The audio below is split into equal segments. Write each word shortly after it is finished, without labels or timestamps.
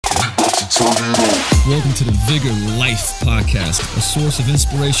Welcome to the Vigor Life Podcast, a source of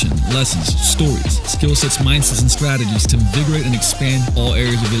inspiration, lessons, stories, skill sets, mindsets, and strategies to invigorate and expand all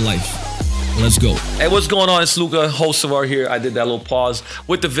areas of your life. Let's go. Hey, what's going on? It's Luca, host of our here. I did that little pause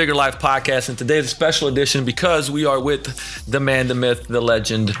with the Vigor Life Podcast, and today's a special edition because we are with the man, the myth, the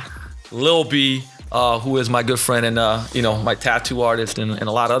legend, Lil B, who is my good friend and my tattoo artist and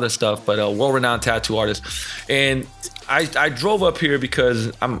a lot of other stuff, but a well-renowned tattoo artist. And I drove up here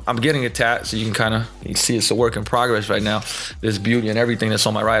because I'm getting a tat, so you can see it's a work in progress right now. This beauty and everything that's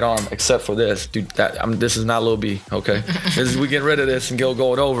on my right arm, except for this, dude. This is not Lil B, okay? We getting rid of this and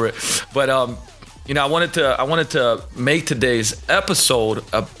going over it. But I wanted to make today's episode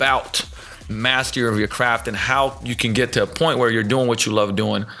about mastery of your craft and how you can get to a point where you're doing what you love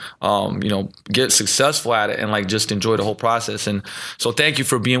doing, get successful at it and just enjoy the whole process. And so thank you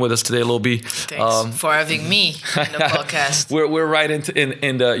for being with us today, Lil B. Thanks for having me in the podcast. We're right in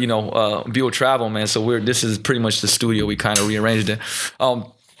the Buell Travel, man. So this is pretty much the studio. We kind of rearranged it.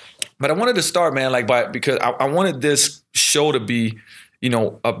 But I wanted to start, man, because I wanted this show to be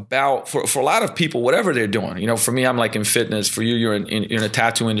about for a lot of people, whatever they're doing. For me, I'm in fitness. For you, you're in a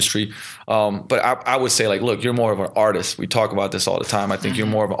tattoo industry. But I would say look, you're more of an artist. We talk about this all the time. I think you're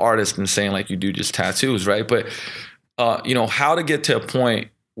more of an artist than saying you do just tattoos, right? But how to get to a point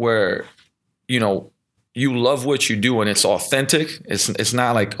where you love what you do and it's authentic. It's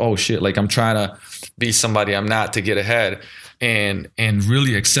not oh shit, I'm trying to be somebody I'm not to get ahead and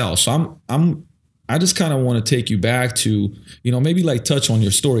really excel. So I just kind of want to take you back to, maybe touch on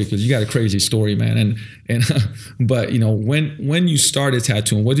your story, because you got a crazy story, man. But when you started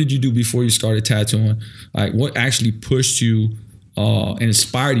tattooing, what did you do before you started tattooing? What actually pushed you and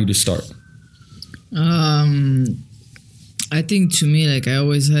inspired you to start? I think to me, I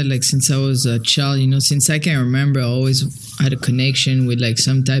always had, since I was a child, since I can remember, I always had a connection with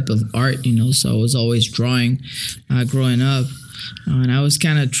some type of art, so I was always drawing growing up. And I was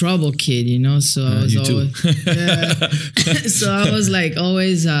kind of trouble kid, so I was always, yeah. So I was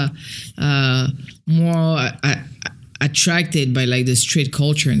always more attracted by the street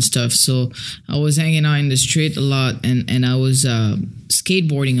culture and stuff. So I was hanging out in the street a lot, and I was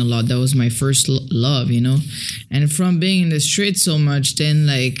skateboarding a lot. That was my first love, And from being in the street so much, then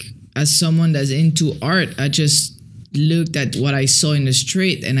as someone that's into art, I just looked at what I saw in the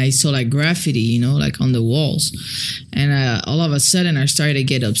street, and I saw graffiti, on the walls, and all of a sudden I started to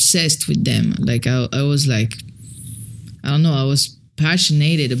get obsessed with them. I was I don't know, I was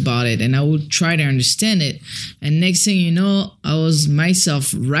passionate about it, and I would try to understand it. And next thing you know, I was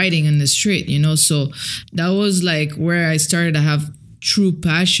myself writing in the street, So that was where I started to have true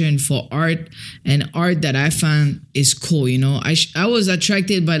passion for art, and art that I found is cool. I was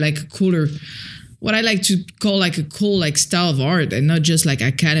attracted by a cooler, what I like to call a cool style of art, and not just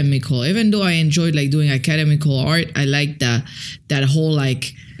academical. Even though I enjoyed doing academical art, I like that whole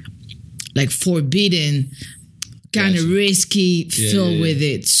forbidden kind of risky feel with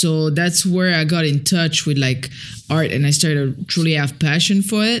it. So that's where I got in touch with art, and I started to truly have passion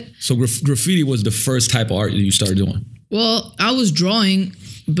for it. So graffiti was the first type of art that you started doing? Well, I was drawing,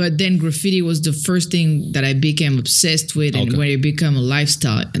 but then graffiti was the first thing that I became obsessed with, and when it became a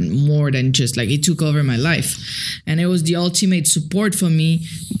lifestyle, and more than just it took over my life. And it was the ultimate support for me,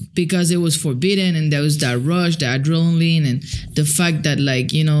 because it was forbidden, and there was that rush, the adrenaline, and the fact that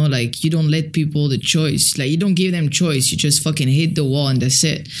you don't let people the choice. You don't give them choice. You just fucking hit the wall and that's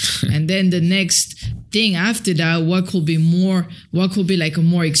it. And then the next thing after that, what could be a more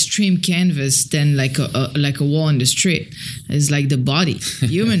extreme canvas than a wall in the street? Is the body,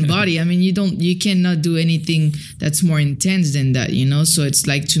 human body. I mean, you cannot do anything that's more intense than that, So it's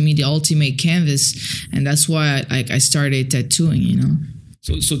to me the ultimate canvas, and that's why I started tattooing,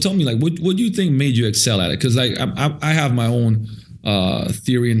 So tell me, what do you think made you excel at it? Because I have my own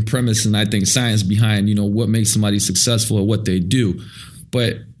theory and premise, and I think science behind what makes somebody successful at what they do.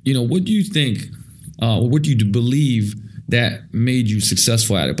 But what do you think? What do you believe that made you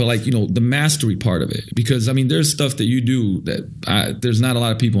successful at it? But the mastery part of it, because there's stuff that you do that there's not a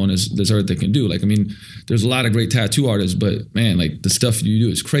lot of people on this earth that can do. There's a lot of great tattoo artists, but man, the stuff you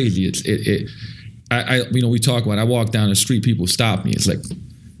do is crazy. We talk about, I walk down the street, people stop me.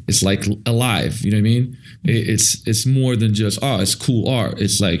 It's alive. You know what I mean? It's more than just, it's cool art.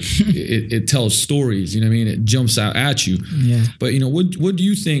 It's it tells stories. You know what I mean? It jumps out at you. Yeah. But what do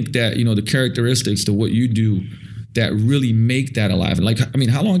you think that the characteristics to what you do that really make that alive? And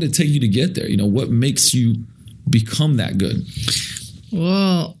how long did it take you to get there? What makes you become that good?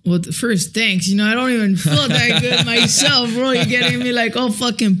 Well, first, thanks. I don't even feel that good myself, bro. You're getting me like all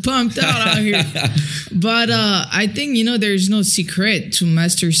fucking pumped out here. But I think, there's no secret to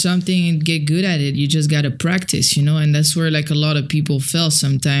master something and get good at it. You just got to practice, and that's where like a lot of people fail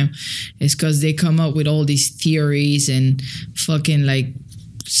sometimes. It's because they come up with all these theories and fucking like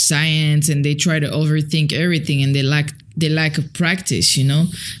science, and they try to overthink everything, and they lack of practice, I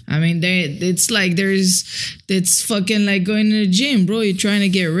mean, it's fucking like going to the gym, bro. You're trying to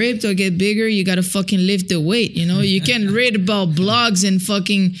get ripped or get bigger, you gotta fucking lift the weight, You can read about blogs and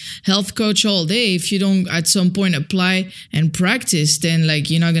fucking health coach all day. If you don't at some point apply and practice, then like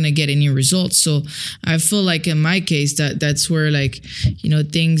you're not gonna get any results. So I feel like in my case that's where like,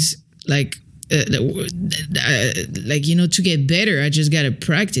 things like to get better, I just gotta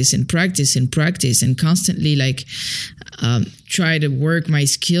practice and constantly like try to work my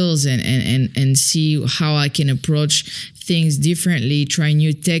skills and see how I can approach things differently, try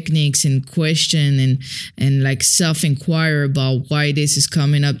new techniques and question and like self-inquire about why this is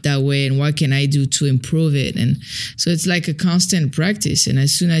coming up that way and what can I do to improve it. And so it's like a constant practice. And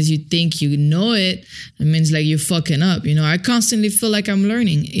as soon as you think you know it, it means like you're fucking up. I constantly feel like I'm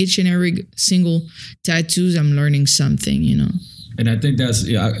learning. Each and every single tattoos, I'm learning something, And I think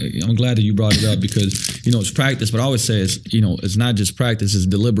I'm glad that you brought it up because, it's practice, but I always say it's not just practice, it's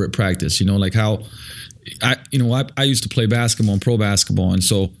deliberate practice, like how I used to play basketball and pro basketball. And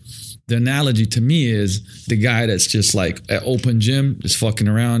so the analogy to me is the guy that's just like at open gym, just fucking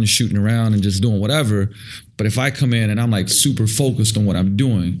around and shooting around and just doing whatever. But if I come in and I'm like super focused on what I'm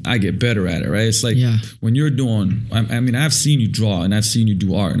doing, I get better at it, right? It's like when you're doing, I mean, I've seen you draw and I've seen you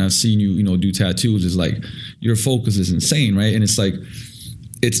do art and I've seen you, do tattoos. It's like your focus is insane, right? And it's like,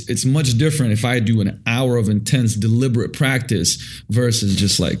 it's much different if I do an hour of intense, deliberate practice versus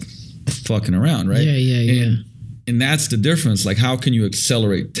just like fucking around, right? Yeah. And that's the difference. Like, how can you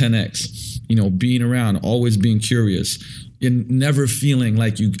accelerate 10x? Being around, always being curious, and never feeling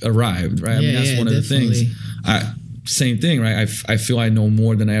like you arrived, right? I mean, that's one of definitely. The things. Same thing, right? I feel I know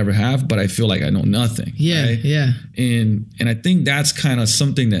more than I ever have, but I feel like I know nothing. Yeah, right? yeah. And I think that's kind of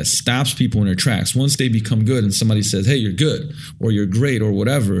something that stops people in their tracks. Once they become good and somebody says, hey, you're good, or you're great, or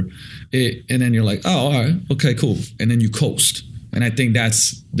whatever, and then you're like, oh, all right, okay, cool. And then you coast. And I think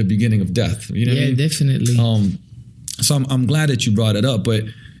that's the beginning of death. You know what I mean? Definitely. So I'm glad that you brought it up. But,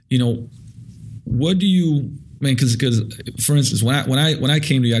 what do you... because for instance, when I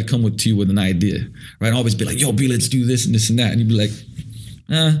came to you, I'd come to you with an idea, right? I'd always be like, yo, B, let's do this and this and that. And you'd be like,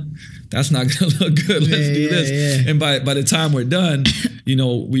 that's not going to look good. Let's do this. Yeah. And by the time we're done,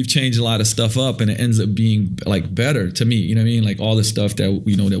 we've changed a lot of stuff up and it ends up being like better to me. You know what I mean? Like all the stuff that,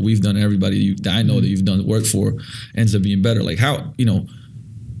 that we've done, everybody that I know that you've done work for ends up being better. Like how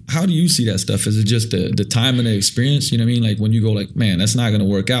do you see that stuff? Is it just the time and the experience? You know what I mean? Like when you go like, man, that's not going to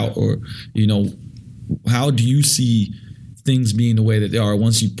work out, or, how do you see things being the way that they are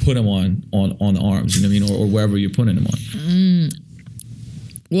once you put them on the arms, you know what I mean, or wherever you're putting them on?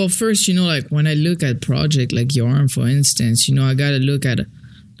 Well, first, like when I look at project like your arm, for instance, I got to look at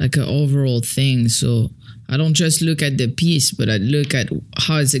like an overall thing. So I don't just look at the piece, but I look at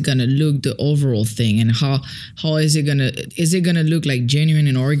how is it gonna look, the overall thing, and how is it gonna look like genuine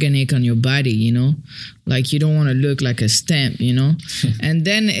and organic on your body, like you don't want to look like a stamp, and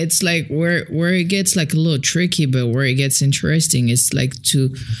then it's like where it gets like a little tricky, but where it gets interesting is like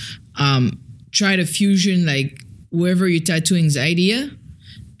to try to fusion like whoever you're tattooing's idea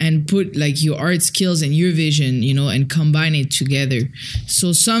and put like your art skills and your vision, and combine it together.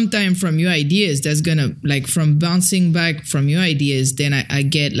 So sometime from your ideas, that's gonna like from bouncing back from your ideas, then I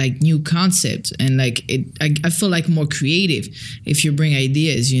get like new concepts and like I feel like more creative if you bring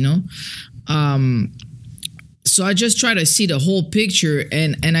ideas, So I just try to see the whole picture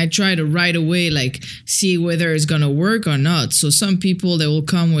and I try to right away like see whether it's gonna work or not. So some people, they will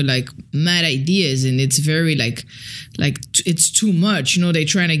come with like mad ideas and it's very like it's too much, they're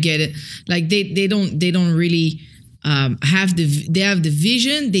trying to get it like they don't really have the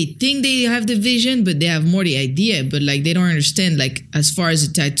vision. They think they have the vision, but they have more the idea, but like they don't understand like as far as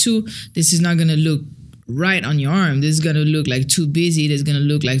a tattoo, this is not gonna look right on your arm. This is gonna look like too busy. This is gonna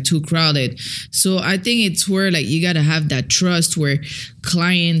look like too crowded. So I think it's where like you gotta have that trust where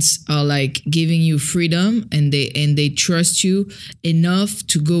clients are like giving you freedom and they trust you enough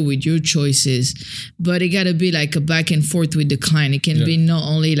to go with your choices. But it gotta be like a back and forth with the client. It can be not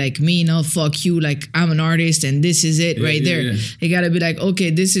only like me, no, fuck you, like I'm an artist and this is it right there. Yeah. It gotta be like, okay,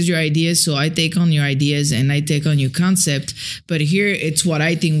 this is your idea, so I take on your ideas and I take on your concept. But here it's what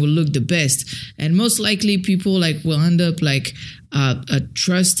I think will look the best. And most likely people like will end up like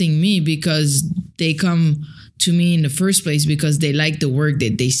trusting me because they come to me in the first place because they like the work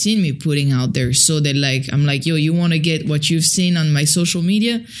that they seen me putting out there. So they I'm like, yo, you want to get what you've seen on my social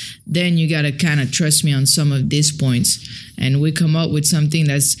media? Then you got to kind of trust me on some of these points. And we come up with something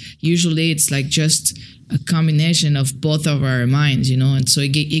that's usually it's like just a combination of both of our minds, and so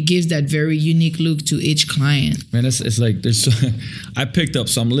it gives that very unique look to each client. Man, it's like I picked up,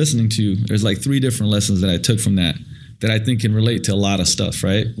 so I'm listening to you. There's like 3 different lessons that I took from that I think can relate to a lot of stuff,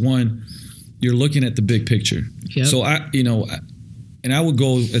 right? One, you're looking at the big picture. Yep. So I would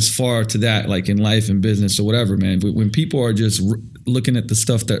go as far to that, like in life and business or whatever, man. But when people are just looking at the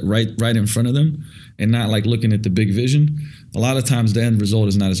stuff that right in front of them and not like looking at the big vision, a lot of times the end result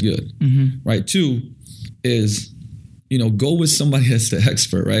is not as good, right? 2 is, go with somebody that's the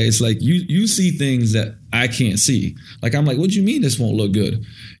expert, right? It's like you see things that I can't see. Like I'm like, what do you mean this won't look good?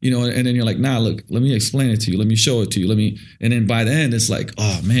 And then you're like, nah, look, let me explain it to you. Let me show it to you. And then by the end, it's like,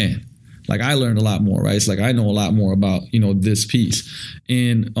 oh man, like I learned a lot more, right? It's like I know a lot more about, this piece.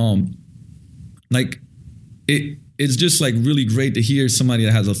 And like it's just like really great to hear somebody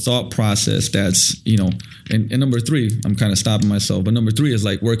that has a thought process that's, and number 3, I'm kind of stopping myself, but number 3 is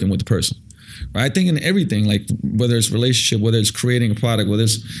like working with the person. Right? I think in everything, like whether it's relationship, whether it's creating a product, whether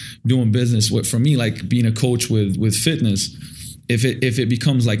it's doing business, for me, like being a coach with fitness, if it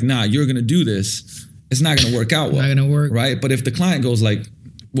becomes like, nah, you're going to do this, it's not going to work out well. Not going to work. Right? But if the client goes like,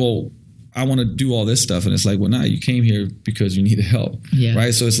 well, I want to do all this stuff. And it's like, well, nah, you came here because you needed help. Yeah.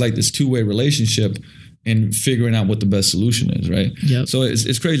 Right? So it's like this 2-way relationship and figuring out what the best solution is, right? Yep. So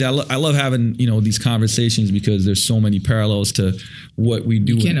it's crazy. I love having, these conversations because there's so many parallels to what we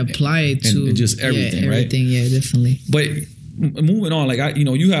do. You can apply it to just everything, right? Everything, yeah, definitely. But moving on, like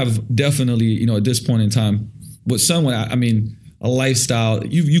you have definitely, at this point in time, with someone, a lifestyle,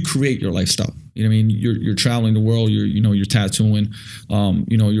 you create your lifestyle. You know what I mean? You're traveling the world, you're tattooing,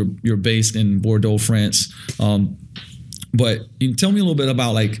 you're based in Bordeaux, France. But tell me a little bit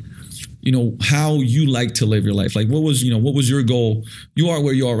about like, how you like to live your life. Like what was your goal? You are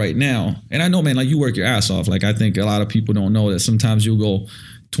where you are right now. And I know, man, like you work your ass off. Like I think a lot of people don't know that sometimes you'll go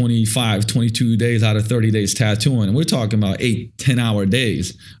 25, 22 days out of 30 days tattooing. And we're talking about 8-10 hour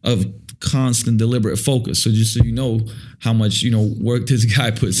days of constant deliberate focus. So just so you know how much, work this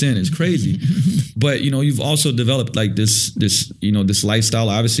guy puts in, it's crazy. But, you've also developed like this lifestyle,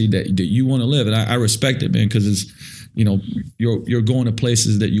 obviously that you want to live. And I respect it, man, because it's, you're going to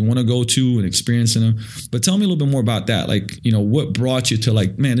places that you want to go to and experiencing them. But tell me a little bit more about that. Like, what brought you to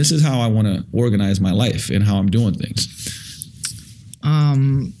like, man, this is how I want to organize my life and how I'm doing things.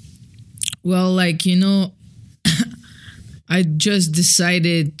 Well, like, I just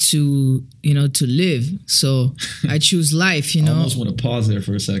decided to live. So I choose life, I almost want to pause there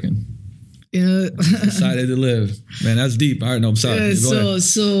for a second. Decided to live, man. That's deep. All right, no, I'm sorry. So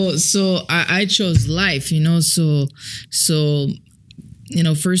I chose life, So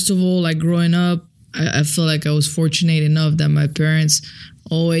first of all, like growing up, I feel like I was fortunate enough that my parents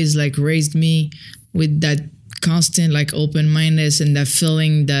always like raised me with that constant like open-mindedness and that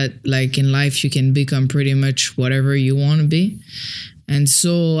feeling that like in life you can become pretty much whatever you want to be. And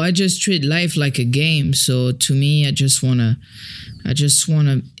so I just treat life like a game. So to me, I just want to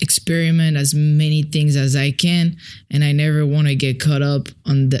experiment as many things as I can, and I never want to get caught up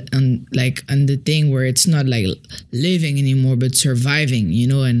on the thing where it's not like living anymore but surviving,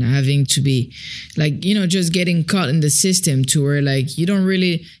 and having to be like, just getting caught in the system to where like you're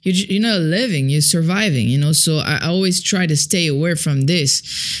not living, you're surviving, so I always try to stay away from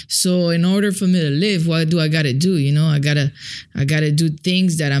this. So in order for me to live, what do I gotta do? I gotta do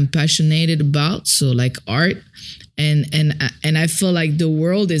things that I'm passionate about, so like art. And I feel like the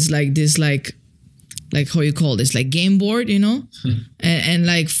world is like this, like how you call this, like game board, and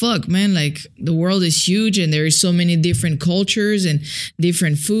like, fuck, man, like the world is huge and there is so many different cultures and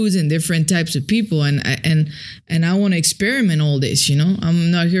different foods and different types of people. And I want to experiment all this, I'm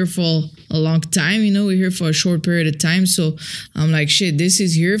not here for a long time, we're here for a short period of time. So I'm like, shit, this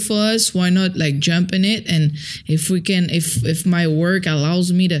is here for us. Why not like jump in it? And if my work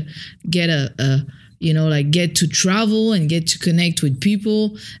allows me to get get to travel and get to connect with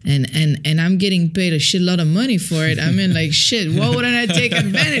people and I'm getting paid a shitload of money for it. I mean, like, shit, why wouldn't I take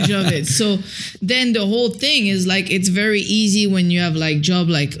advantage of it? So then the whole thing is like, it's very easy when you have like job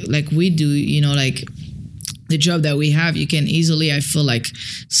like we do, like the job that we have, you can easily, I feel like,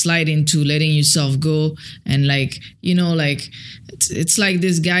 slide into letting yourself go. And like, it's like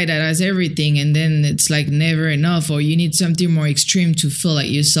this guy that has everything and then it's like never enough, or you need something more extreme to feel like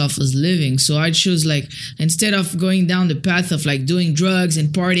yourself is living. So I chose like, instead of going down the path of like doing drugs and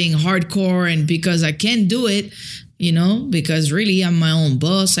partying hardcore, and because I can't do it, you know, because really I'm my own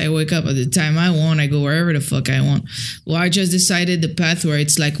boss. I wake up at the time I want. I go wherever the fuck I want. Well, I just decided the path where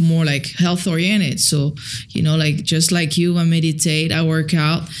it's like more like health oriented. So, you know, like just like you, I meditate, I work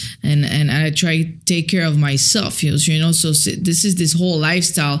out, and I try to take care of myself, you know. So this is this whole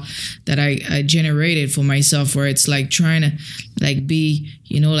lifestyle that I generated for myself, where it's like trying to like be,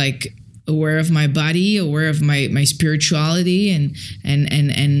 you know, like aware of my body, aware of my spirituality,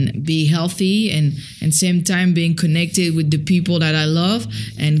 and be healthy, and same time being connected with the people that I love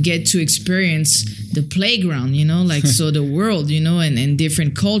and get to experience the playground, you know, like so the world, you know, and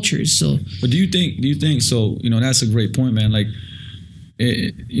different cultures. So, but do you think so? You know, that's a great point, man. Like,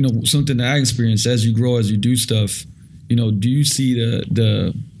 you know, something that I experienced as you grow, as you do stuff, you know, do you see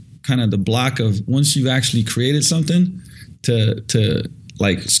the kind of the block of once you've actually created something to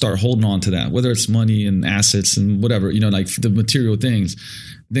like start holding on to that, whether it's money and assets and whatever, you know, like the material things,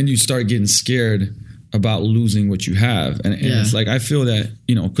 then you start getting scared about losing what you have. And it's like, I feel that,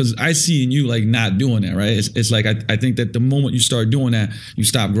 you know, because I see in you like not doing that, right? It's like, I think that the moment you start doing that, you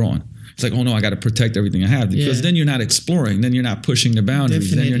stop growing. It's like, oh no, I got to protect everything I have, because then you're not exploring, then you're not pushing the boundaries,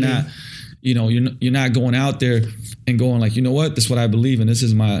 Definitely. Then you're not, you know, you're not going out there and going like, you know what, this is what I believe in. This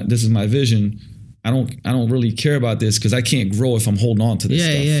is my vision. I don't really care about this because I can't grow if I'm holding on to this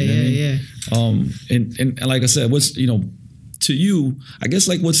stuff. You know what I mean? And like I said, what's, you know, to you, I guess,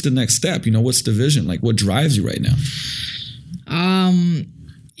 like, what's the next step? You know, what's the vision? Like, what drives you right now?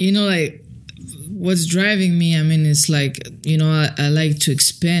 You know, like, what's driving me, I mean, it's like, you know, I like to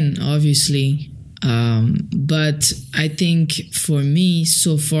expand, obviously. But I think for me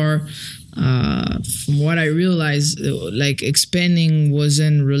so far, from what I realized, like expanding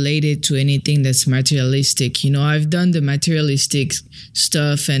wasn't related to anything that's materialistic. You know, I've done the materialistic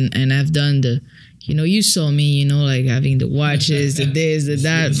stuff and I've done the, you know, you saw me, you know, like having the watches, the this, the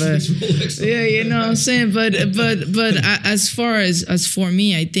that, but yeah, you know what I'm saying? But as far as for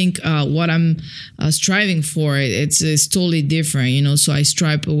me, I think what I'm striving for, it's totally different, you know, so I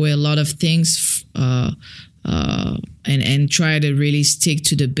stripe away a lot of things, and try to really stick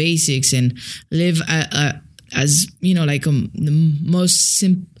to the basics and live as, you know, like the most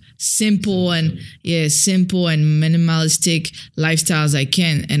simple and minimalistic lifestyles I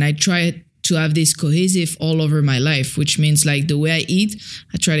can. And I try to have this cohesive all over my life, which means like the way I eat,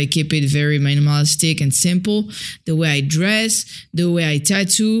 I try to keep it very minimalistic and simple. The way I dress, the way I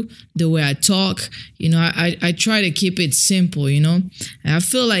tattoo, the way I talk, you know, I try to keep it simple, you know. And I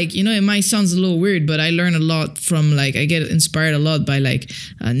feel like, you know, it might sound a little weird, but I learn a lot from, like, I get inspired a lot by like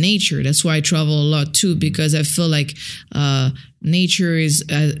nature. That's why I travel a lot too, because I feel like nature is,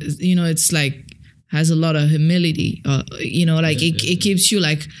 you know, it's like has a lot of humility, you know, like it keeps you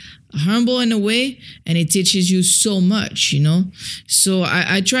like humble in a way, and it teaches you so much, you know. So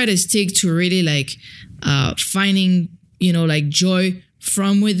I try to stick to really like finding, you know, like joy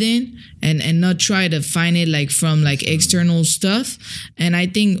from within, and not try to find it like from like external stuff. And I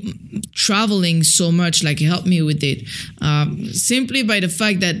think traveling so much like helped me with it, simply by the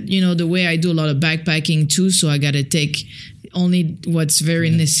fact that, you know, the way I do a lot of backpacking too, so I got to take only what's very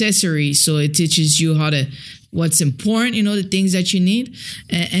necessary, so it teaches you how to what's important, you know, the things that you need.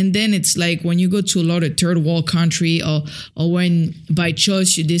 And then it's like when you go to a lot of third world country, or when by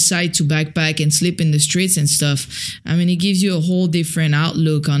choice you decide to backpack and sleep in the streets and stuff, I mean, it gives you a whole different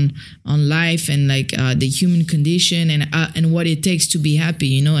outlook on life and like the human condition and what it takes to be happy,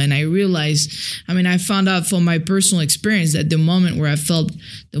 you know. And I realized, I mean, I found out from my personal experience that the moment where I felt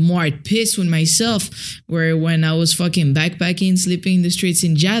the more I pissed with myself, where when I was fucking backpacking, sleeping in the streets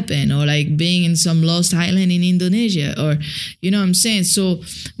in Japan, or like being in some lost island in Indonesia, or, you know what I'm saying? So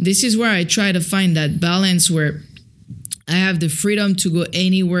this is where I try to find that balance where I have the freedom to go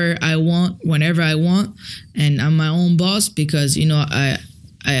anywhere I want, whenever I want, and I'm my own boss, because, you know, I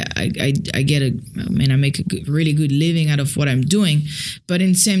make a really good living out of what I'm doing. But in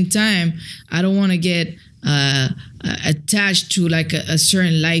the same time, I don't want to get attached to like a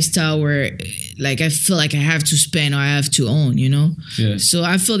certain lifestyle where like I feel like I have to spend or I have to own, you know? Yeah. So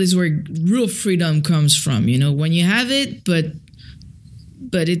I feel this is where real freedom comes from, you know, when you have it, but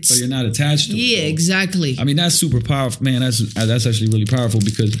it's... But you're not attached to it. Yeah, exactly. I mean, that's super powerful, man. That's actually really powerful,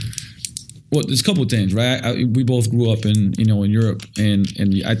 because, well, there's a couple of things, right? We both grew up in Europe, and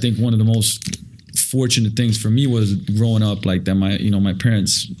I think one of the most fortunate things for me was growing up like that. My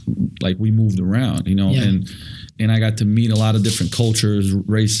parents, like, we moved around, you know, and I got to meet a lot of different cultures,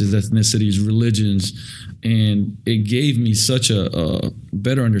 races, ethnicities, religions, and it gave me such a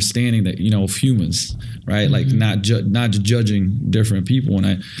better understanding that, of humans, right? Like not just judging different people. And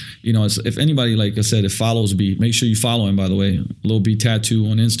I, if anybody, like I said, it follows B, make sure you follow him, by the way. Lil B Tattoo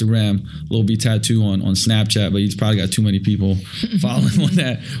on Instagram, Lil B Tattoo on Snapchat, but he's probably got too many people following on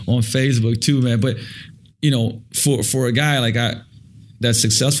that on Facebook too, man. But, for a guy like that's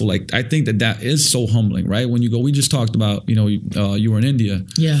successful, like I think that is so humbling, right? When you go, we just talked about, you were in India,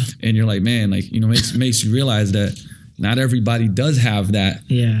 and you're like, man, like, makes you realize that not everybody does have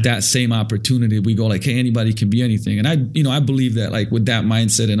that same opportunity. We go like, hey, anybody can be anything, and I believe that, like, with that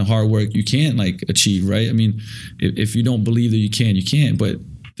mindset and hard work, you can like achieve, right? I mean, if you don't believe that you can't, but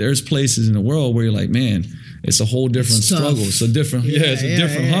there's places in the world where you're like, man, it's a whole different struggle. It's a different, it's a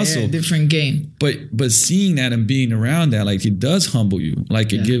different hustle, different game. But seeing that and being around that, like, it does humble you.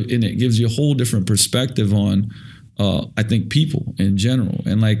 Like it gives you a whole different perspective on, I think, people in general.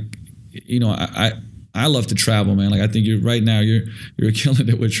 And like, I love to travel, man. Like I think you're killing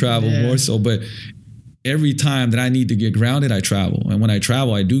it with travel more so, but every time that I need to get grounded, I travel. And when I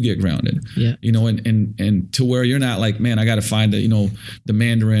travel, I do get grounded. Yeah. And to where you're not like, man, I got to find the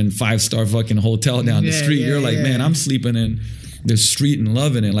Mandarin 5-star fucking hotel down the street. You're like, man, I'm sleeping in the street and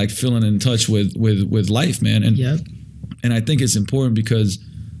loving it, like feeling in touch with life, man. And I think it's important because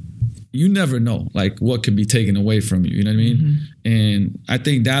you never know, like, what could be taken away from you. You know what I mean? Mm-hmm. And I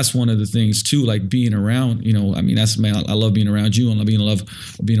think that's one of the things too, like being around, that's, man, I love being around you, and I love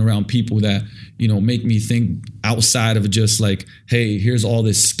being around people that, make me think outside of just like, hey, here's all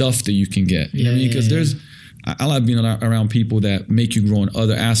this stuff that you can get. You know what I mean? Because I love being around people that make you grow in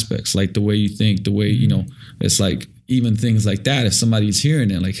other aspects, like the way you think, the way, it's like even things like that. If somebody's hearing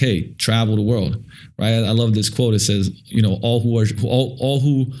it, like, hey, travel the world, right? I love this quote. It says, all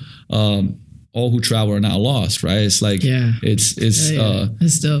who travel are not lost, right? It's like, it's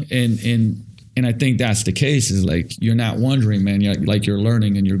dope. And I think that's the case, is like, you're not wondering, man, you're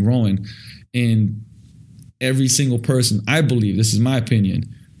learning and you're growing. And every single person, I believe, this is my opinion,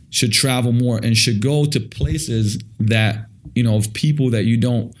 should travel more and should go to places that, of people that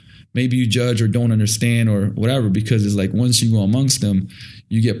maybe you judge or don't understand or whatever, because it's like, once you go amongst them,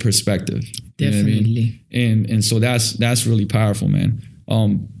 you get perspective. Definitely. You know what I mean? And so that's really powerful, man.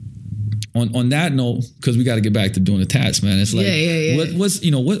 On that note, because we got to get back to doing the tats, man. It's like,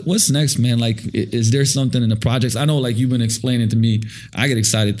 what's next, man? Like, is there something in the projects? I know, like, you've been explaining to me. I get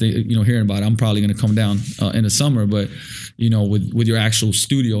excited, hearing about it. I'm probably going to come down in the summer, but with your actual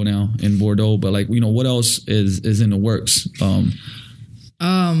studio now in Bordeaux. But like, what else is in the works? For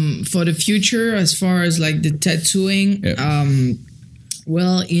the future, as far as like the tattooing,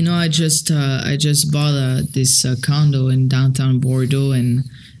 well, I just bought this condo in downtown Bordeaux, and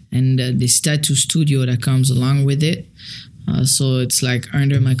this tattoo studio that comes along with it. So it's like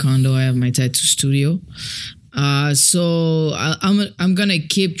under my condo, I have my tattoo studio. So I'm gonna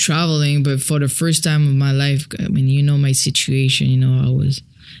keep traveling, but for the first time of my life, I mean, my situation. I was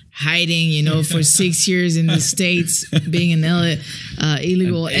hiding, for 6 years in the States, being an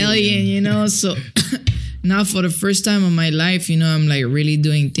illegal alien, So now for the first time of my life, I'm like really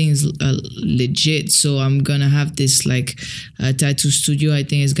doing things legit. So I'm gonna have this like tattoo studio. I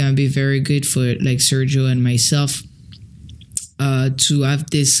think it's gonna be very good for like Sergio and myself. To have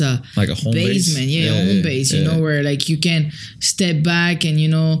this like a home basement, home base, where like you can step back and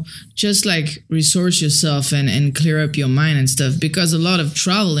just like resource yourself and clear up your mind and stuff, because a lot of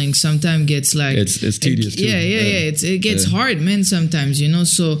traveling sometimes gets like it's tedious too. It gets hard, man, sometimes,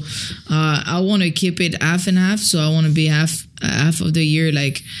 so I want to keep it half and half. So I want to be half of the year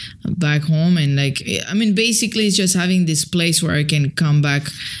like back home, and like, I mean, basically it's just having this place where I can come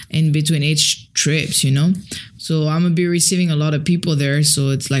back in between each trips, So I'm gonna be receiving a lot of people there.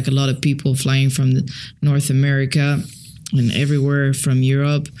 So it's like a lot of people flying from North America and everywhere from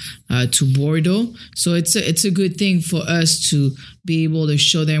Europe to Bordeaux. So it's a good thing for us to be able to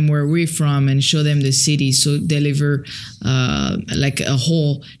show them where we're from and show them the city. So deliver like a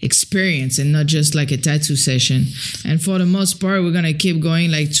whole experience and not just like a tattoo session. And for the most part, we're going to keep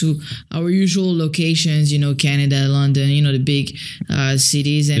going like to our usual locations, Canada, London, the big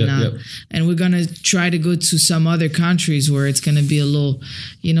cities. And and we're going to try to go to some other countries where it's going to be a little,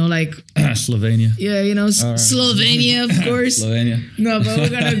 like Slovenia. Yeah, Slovenia, of course. Slovenia. No, but we're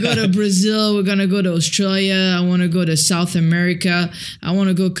going to go to Brazil. We're going to go to Australia. I want to go to South America. I want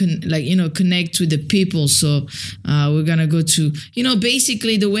to go connect with the people. So we're going to go to,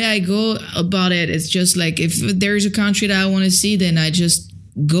 basically the way I go about it, it's just like, if there's a country that I want to see, then I just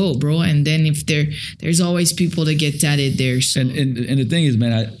go, bro. And then if there's always people that get tatted there. So. And the thing is,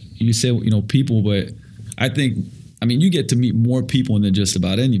 man, you said, people, but I think, I mean, you get to meet more people than just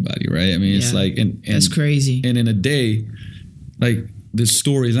about anybody, right? I mean, it's like, and that's crazy. And in a day, like the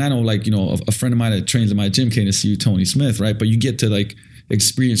stories, I know, like, you know, a friend of mine that trains at my gym came to see you, Tony Smith, right? But you get to like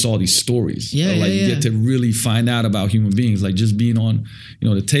experience all these stories. You get to really find out about human beings, like just being on, you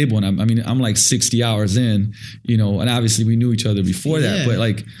know, the table. And I'm like 60 hours in, you know, and obviously we knew each other before that, but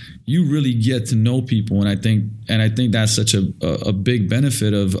like you really get to know people. And I think that's such a big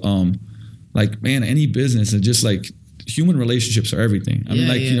benefit of, like, man, any business, and just like human relationships are everything. I mean,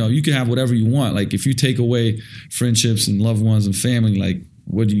 like, you know, you can have whatever you want. Like if you take away friendships and loved ones and family, like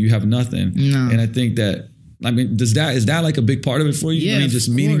what do you have? Nothing. No. And I think that, I mean, is that like a big part of it for you? Yeah, I mean, just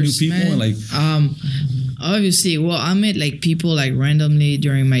meeting new people, man. And like, obviously, well, I met like people like randomly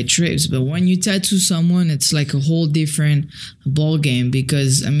during my trips, but when you tattoo someone, it's like a whole different ball game,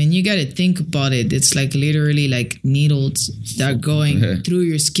 because I mean, you got to think about it. It's like literally like needles that are going through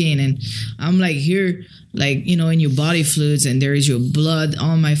your skin, and I'm like here, like, you know, in your body fluids, and there is your blood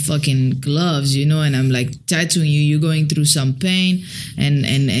on my fucking gloves, you know, and I'm like tattooing you, you're going through some pain,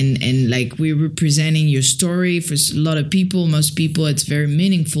 and like we're representing your story for a lot of people. Most people, it's very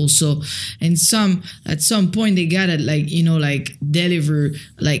meaningful. So at some point they gotta, like, you know, like deliver,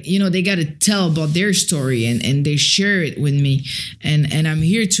 like, you know, they gotta tell about their story, and they share it with me, and I'm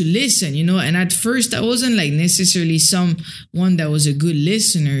here to listen, you know. And at first I wasn't like necessarily someone that was a good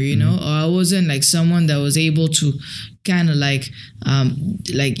listener, you know, or I wasn't like someone that was able to kind of like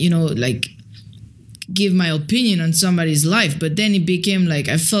you know, like give my opinion on somebody's life. But then it became like,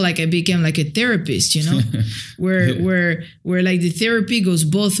 I felt like I became like a therapist, you know, where like the therapy goes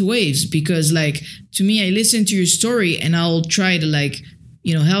both ways, because like to me, I listen to your story and I'll try to like,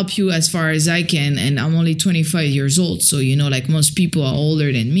 you know, help you as far as I can. And I'm only 25 years old. So, you know, like most people are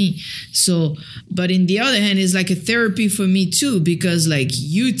older than me. So, but in the other hand, it's like a therapy for me too, because like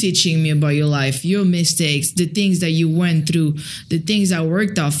you teaching me about your life, your mistakes, the things that you went through, the things that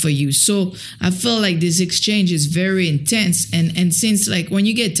worked out for you. So I feel like this exchange is very intense. And since like when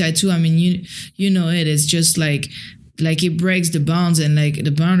you get tattooed, I mean, you know, it is just like it breaks the bounds and like the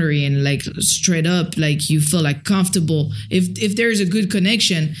boundary, and like straight up, like you feel like comfortable. If there's a good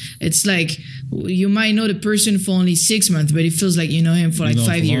connection, it's like you might know the person for only 6 months, but it feels like you know him for like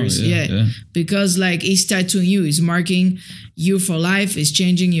 5 years. Yeah. Because like he's tattooing you, he's marking you for life, he's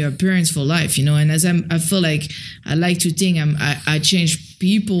changing your appearance for life, you know. And as I feel like I like to think I change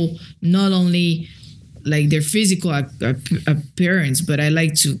people, not only like their physical appearance, but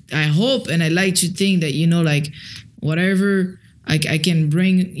I hope and I like to think that, you know, like whatever I can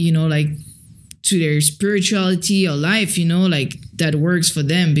bring, you know, like to their spirituality or life, you know, like that works for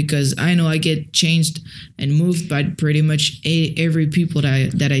them, because I know I get changed and moved by pretty much every people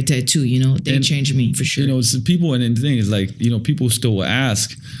that I tattoo, you know, they change me for sure. You know, some people, and the thing is like, you know, people still will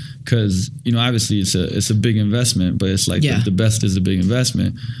ask, because, you know, obviously it's a big investment, but it's like the best is a big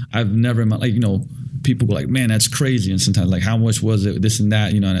investment. I've never, like, you know, people go like, man, that's crazy. And sometimes like, how much was it? This and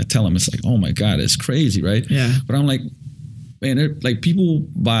that, you know, and I tell them, it's like, oh my God, it's crazy. Right. Yeah. But I'm like, man, like people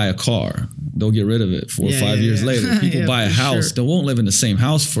buy a car, they'll get rid of it 4 or 5 years later. People buy a house, they won't live in the same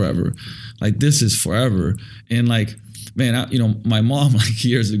house forever. Like this is forever. And like, man, you know, my mom like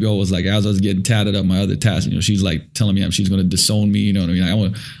years ago was like, as I was getting tatted up my other tats, you know, she's like telling me she's going to disown me. You know what I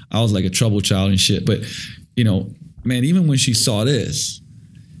mean? I was like a trouble child and shit. But, you know, man, even when she saw this,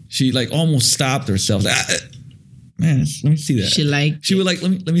 she like almost stopped herself. Man, let me see that. She would like,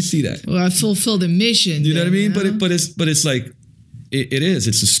 let me see that. Well, I fulfilled the mission. You know what I mean? But it's like, it's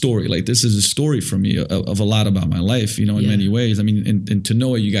a story. Like this is a story for me of a lot about my life, you know, in many ways. I mean, and to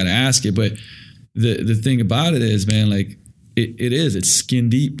know it, you got to ask it. But the thing about it is, man, like it's skin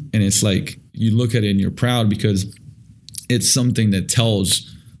deep, and it's like you look at it and you're proud because it's something that tells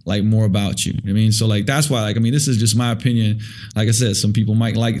like more about you. I mean, so like that's why, like, I mean, this is just my opinion. Like I said, some people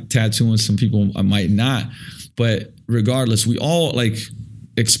might like tattooing, some people might not. But regardless, we all like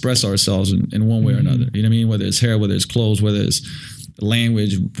express ourselves in one way or another. You know what I mean? Whether it's hair, whether it's clothes, whether it's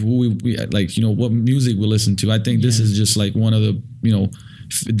language, who we like, you know, what music we listen to. I think this is just like one of the, you know,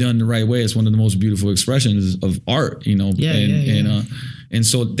 done the right way, it's one of the most beautiful expressions of art, you know. And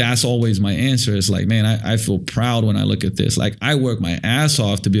so that's always my answer. It's like, man, I feel proud when I look at this. Like I work my ass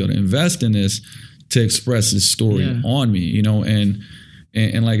off to be able to invest in this, to express this story on me, you know. And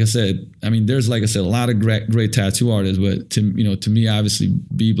like I said, I mean, there's, like I said, a lot of great tattoo artists, but to me, obviously,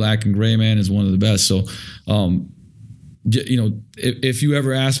 B Black and Gray, man, is one of the best. So, you know, if you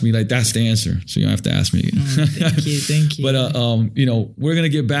ever ask me, like, that's the answer. So you don't have to ask me again. Thank you. But, you know, we're going to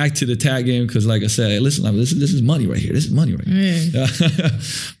get back to the tag game because, like I said, hey, listen, this is money right here. This is money right here. Yeah.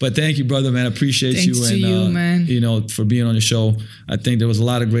 But thank you, brother, man. I appreciate you. Thanks to you, man. You know, for being on the show. I think there was a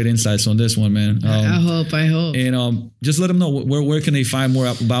lot of great insights on this one, man. I hope. And just let them know where can they find more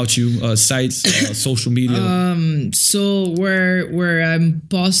about you, sites, social media. So where I'm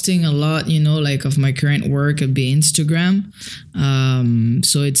posting a lot, you know, like of my current work would be Instagram.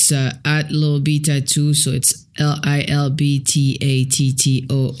 So it's at LilBtattoo. So it's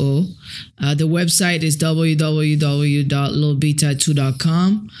LilBtattoo. The website is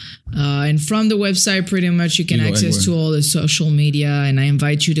www.lilbtattoo.com. And from the website, pretty much you can access to all the social media. And I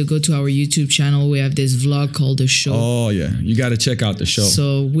invite you to go to our YouTube channel. We have this vlog called The Show. Oh, yeah. You got to check out The Show.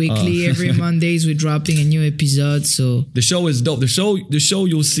 So weekly, every Mondays, we're dropping a new episode. So the show is dope. The show,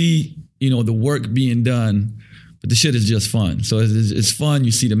 you'll see, you know, the work being done. But the shit is just fun. So it's fun.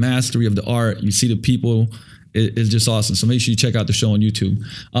 You see the mastery of the art. You see the people. It's just awesome. So make sure you check out The Show on YouTube.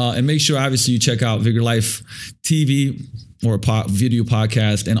 And make sure, obviously, you check out Vigor Life TV or video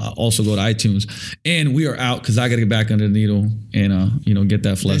podcast, and also go to iTunes. And we are out because I got to get back under the needle and, you know, get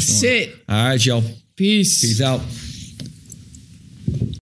that flesh That's going. it. All right, y'all. Peace. Peace out.